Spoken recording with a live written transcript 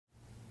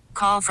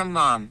Call from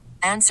mom.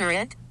 Answer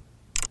it.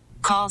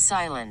 Call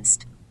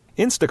silenced.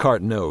 Instacart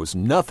knows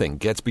nothing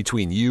gets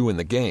between you and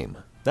the game.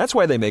 That's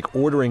why they make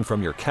ordering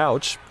from your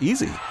couch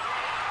easy.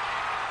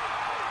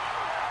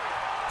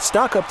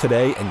 Stock up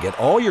today and get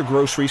all your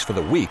groceries for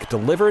the week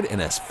delivered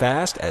in as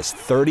fast as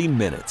 30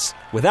 minutes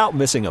without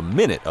missing a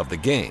minute of the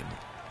game.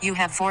 You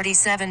have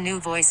 47 new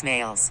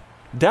voicemails.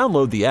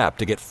 Download the app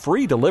to get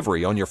free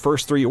delivery on your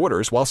first 3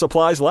 orders while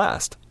supplies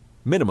last.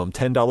 Minimum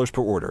 $10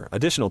 per order.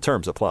 Additional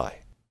terms apply.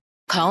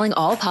 Calling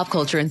all pop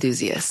culture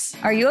enthusiasts.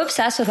 Are you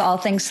obsessed with all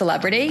things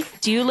celebrity?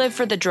 Do you live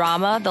for the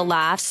drama, the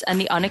laughs,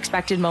 and the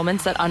unexpected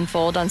moments that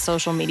unfold on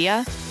social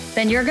media?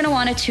 Then you're going to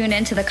want to tune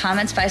in to the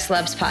Comments by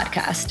Celebs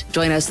podcast.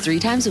 Join us 3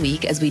 times a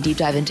week as we deep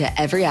dive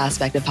into every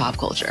aspect of pop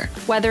culture.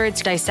 Whether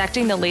it's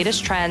dissecting the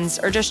latest trends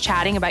or just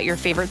chatting about your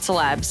favorite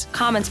celebs,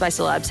 Comments by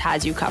Celebs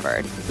has you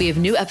covered. We have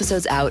new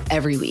episodes out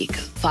every week.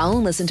 Follow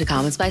and listen to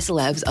Comments by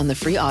Celebs on the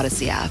free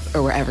Odyssey app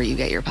or wherever you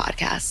get your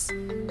podcasts.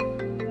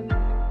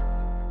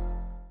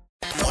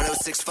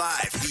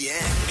 106.5 The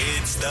End.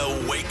 It's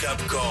the wake-up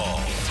call.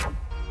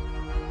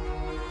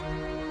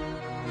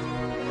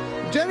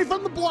 Jenny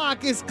from the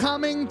Block is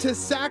coming to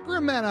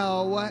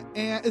Sacramento.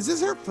 And is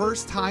this her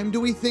first time,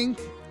 do we think?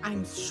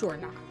 I'm sure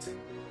not.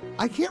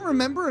 I can't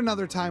remember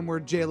another time where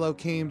J-Lo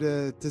came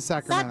to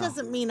Sacramento. That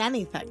doesn't mean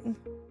anything.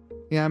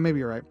 Yeah, maybe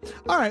you're right.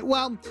 All right,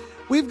 well,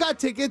 we've got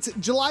tickets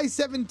July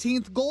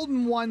 17th,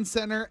 Golden One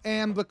Center.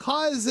 And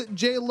because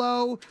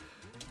J-Lo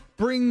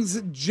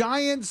brings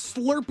giant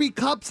Slurpee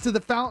cups to the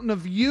Fountain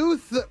of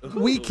Youth,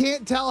 we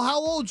can't tell how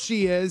old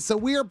she is, so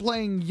we are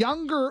playing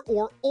younger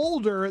or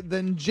older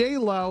than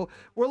J-Lo.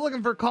 We're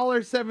looking for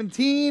caller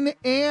 17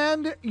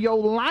 and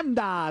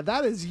Yolanda.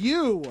 That is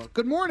you.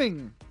 Good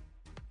morning.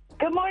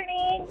 Good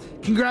morning.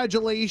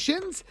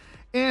 Congratulations.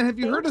 And have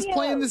you heard us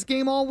playing this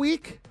game all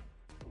week?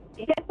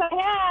 Yes,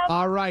 I have.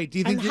 All right. Do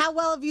you think? And how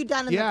well have you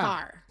done in the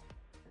car?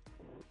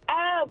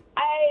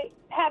 I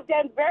have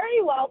done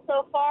very well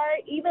so far,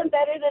 even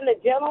better than the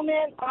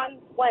gentleman on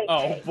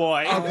Wednesday. Oh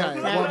boy.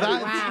 Okay.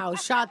 Well, Wow,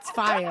 shots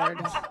fired.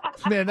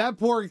 Man, that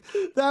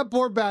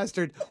poor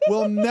bastard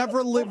will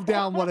never live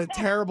down what a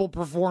terrible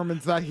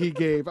performance that he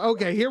gave.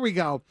 Okay, here we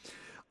go.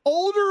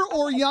 Older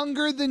or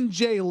younger than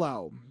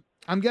J-Lo?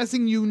 I'm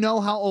guessing you know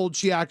how old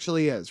she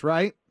actually is,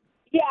 right?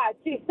 Yeah,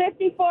 she's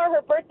 54.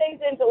 Her birthday's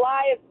in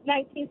July of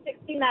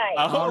 1969.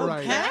 All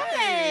right.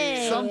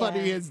 Hey.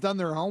 Somebody has done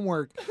their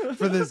homework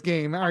for this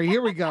game. All right,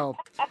 here we go.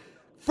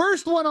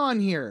 First one on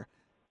here.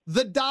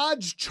 The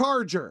Dodge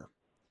Charger.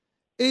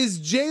 Is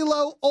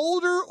J-Lo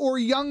older or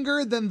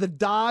younger than the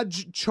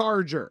Dodge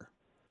Charger?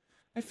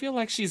 I feel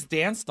like she's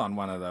danced on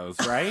one of those,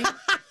 right?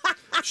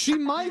 She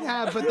might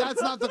have, but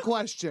that's not the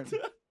question.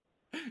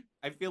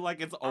 I feel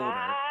like it's older.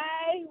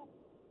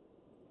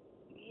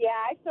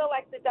 I feel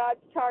like the Dodge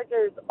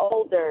Charger's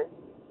older.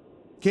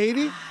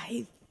 Katie?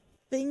 I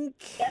think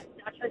Yes,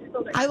 Dodge Charger's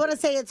older. I want to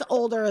say it's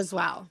older as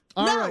well.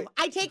 All no, right.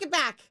 I take it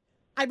back.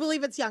 I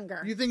believe it's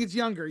younger. You think it's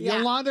younger. Yeah.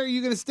 Yolanda, are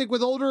you going to stick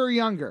with older or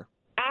younger?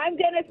 I'm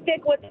going to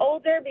stick with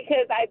older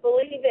because I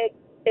believe it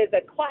is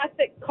a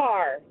classic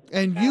car.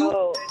 And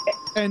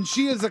and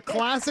she is a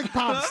classic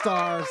pop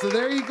star. So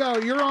there you go.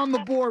 You're on the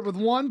board with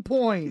 1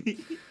 point.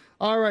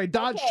 All right.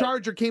 Dodge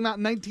Charger came out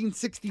in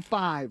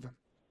 1965.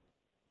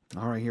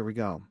 All right, here we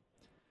go.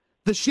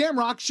 The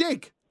Shamrock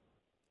Shake.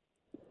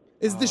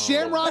 Is the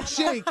Shamrock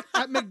Shake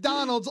at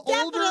McDonald's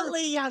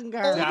Definitely younger.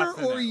 older or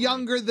Definitely.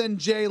 younger than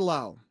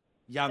J-Lo?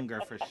 Younger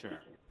for sure.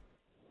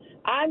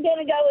 I'm going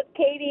to go with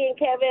Katie and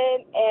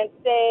Kevin and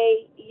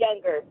say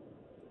younger.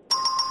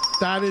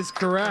 That is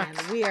correct.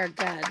 Man, we are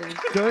good.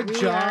 Good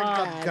We job,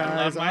 are good.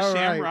 guys. Love my All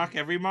right. Shamrock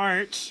every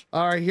March.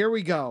 All right, here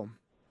we go.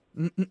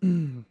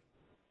 You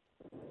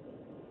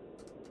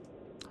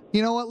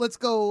know what? Let's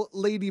go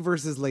lady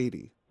versus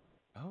lady.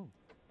 Oh.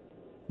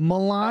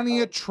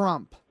 Melania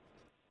Trump.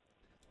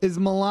 Is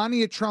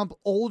Melania Trump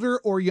older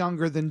or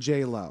younger than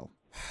J-Lo?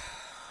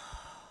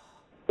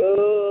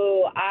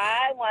 Ooh,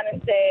 I want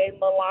to say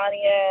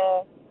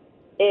Melania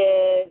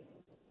is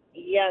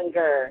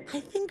younger. I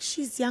think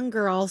she's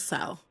younger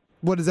also.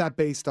 What is that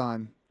based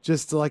on?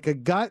 Just like a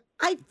gut?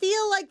 I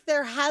feel like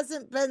there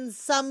hasn't been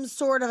some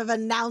sort of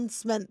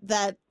announcement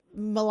that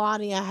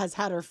Melania has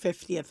had her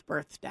 50th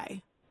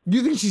birthday.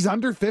 You think she's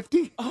under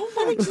 50? Oh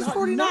I think she's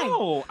 49.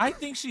 No, I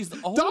think she's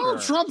older.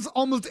 Donald Trump's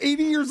almost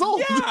 80 years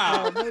old.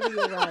 Yeah. Maybe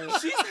you're right.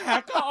 She's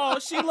hecka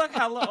old. She look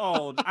hella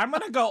old. I'm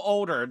gonna go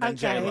older than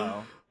Okay.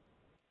 J-Lo.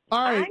 All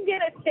right.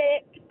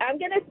 I'm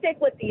gonna stick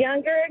with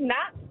younger,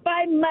 not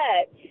by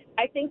much.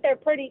 I think they're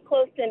pretty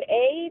close in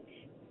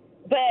age,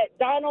 but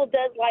Donald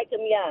does like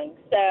them young,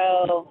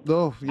 so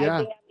Oh, I yeah.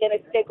 think I'm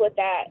gonna stick with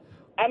that.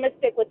 I'm gonna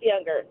stick with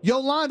younger.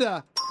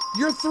 Yolanda,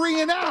 you're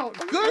 3 and out.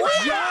 Good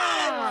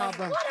job.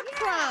 What a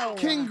pro.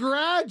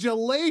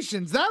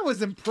 Congratulations. That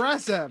was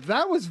impressive.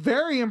 That was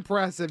very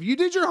impressive. You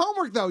did your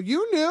homework, though.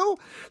 You knew.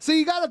 So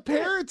you got a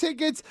pair of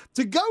tickets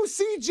to go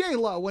see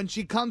J-Lo when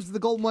she comes to the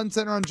Golden One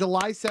Center on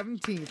July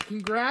 17th.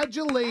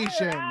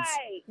 Congratulations. All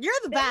right. You're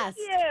the best.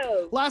 Thank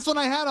you. Last one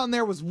I had on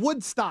there was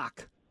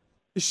Woodstock.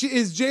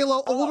 Is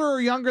J-Lo older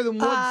or younger than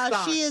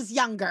Woodstock? She is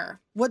younger.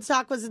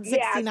 Woodstock was in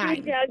 69. Yeah,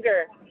 she's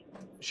younger.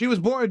 She was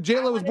born.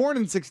 J-Lo was born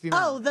in 69.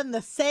 Oh, then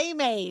the same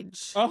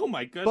age. Oh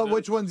my goodness. But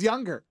which one's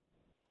younger?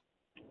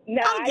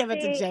 No, I'll give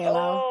it to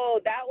J-Lo. Oh,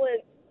 that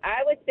was.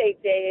 I would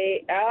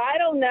say I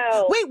don't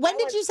know. Wait, when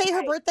did you say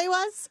her birthday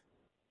was?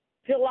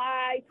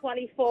 July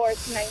 24th,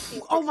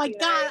 1969. Oh my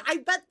God! I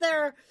bet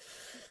they're.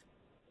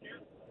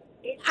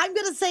 I'm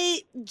gonna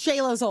say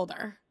J-Lo's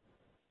older.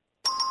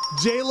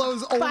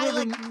 J-Lo's older By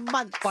than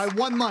months. by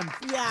 1 month.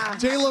 Yeah.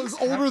 J-Lo's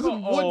older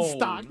than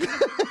Woodstock.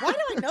 Why do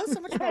I know so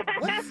much about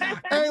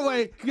Woodstock?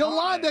 Anyway,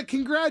 Yolanda,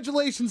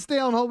 congratulations. Stay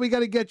on hold. We got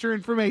to get your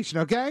information,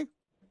 okay?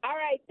 All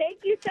right,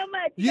 thank you so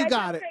much. You guys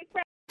got have a it. great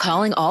Friday.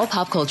 Calling all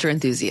pop culture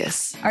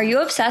enthusiasts. Are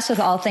you obsessed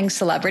with all things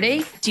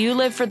celebrity? Do you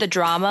live for the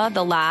drama,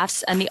 the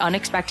laughs, and the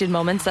unexpected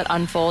moments that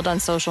unfold on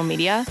social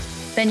media?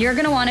 Then you're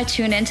going to want to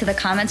tune in to the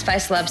Comments by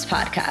Celebs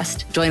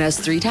podcast. Join us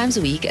 3 times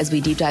a week as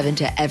we deep dive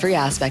into every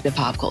aspect of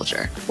pop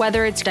culture.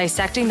 Whether it's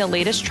dissecting the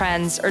latest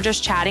trends or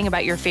just chatting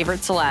about your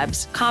favorite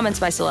celebs, Comments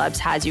by Celebs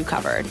has you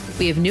covered.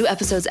 We have new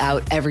episodes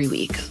out every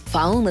week.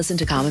 Follow and listen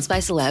to Comments by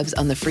Celebs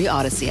on the free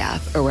Odyssey app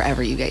or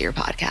wherever you get your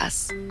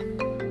podcasts.